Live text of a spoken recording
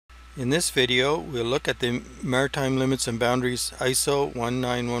In this video, we'll look at the Maritime Limits and Boundaries ISO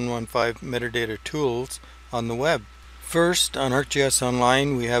 19115 metadata tools on the web. First, on ArcGIS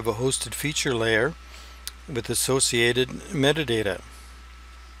Online, we have a hosted feature layer with associated metadata.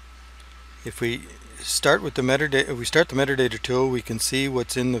 If we start with the metadata tool, we can see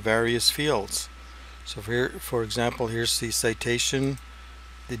what's in the various fields. So here, for example, here's the citation,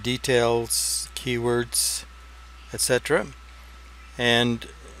 the details, keywords, etc. And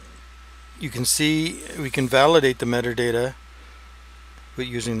you can see we can validate the metadata with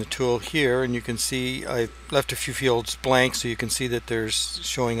using the tool here, and you can see I left a few fields blank so you can see that there's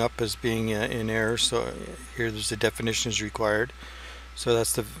showing up as being in error. So here there's the definition is required. So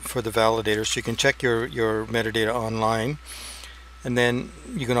that's for the validator. So you can check your metadata online, and then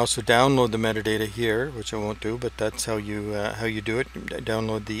you can also download the metadata here, which I won't do, but that's how you do it.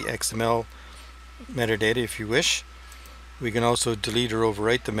 Download the XML metadata if you wish. We can also delete or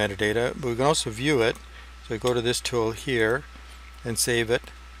overwrite the metadata, but we can also view it. So we go to this tool here and save it,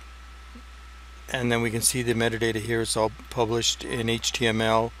 and then we can see the metadata here. It's all published in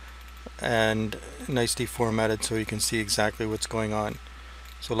HTML and nicely formatted so you can see exactly what's going on.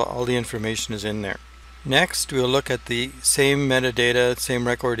 So all the information is in there. Next, we'll look at the same metadata, same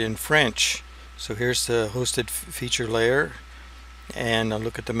record in French. So here's the hosted feature layer, and I'll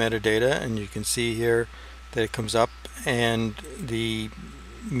look at the metadata, and you can see here that it comes up and the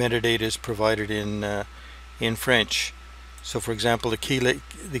metadata is provided in French. So for example, the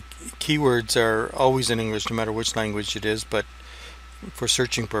keywords are always in English no matter which language it is, but for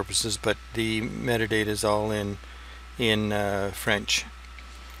searching purposes, but the metadata is all in French.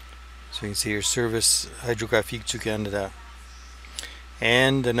 So you can see your Service Hydrographique du Canada.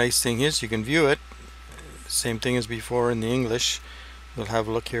 And the nice thing is you can view it, same thing as before in the English. We'll have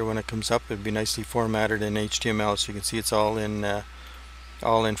a look here when it comes up. It'll be nicely formatted in HTML, so you can see it's all in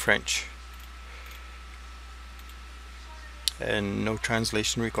French, and no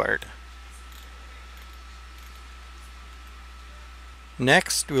translation required.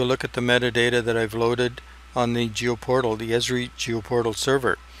 Next, we'll look at the metadata that I've loaded on the GeoPortal, the Esri GeoPortal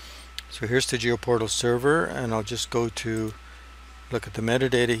server. So here's the GeoPortal server, and I'll just go to look at the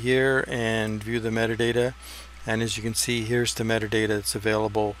metadata here and view the metadata. And as you can see, here's the metadata that's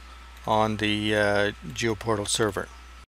available on the GeoPortal server.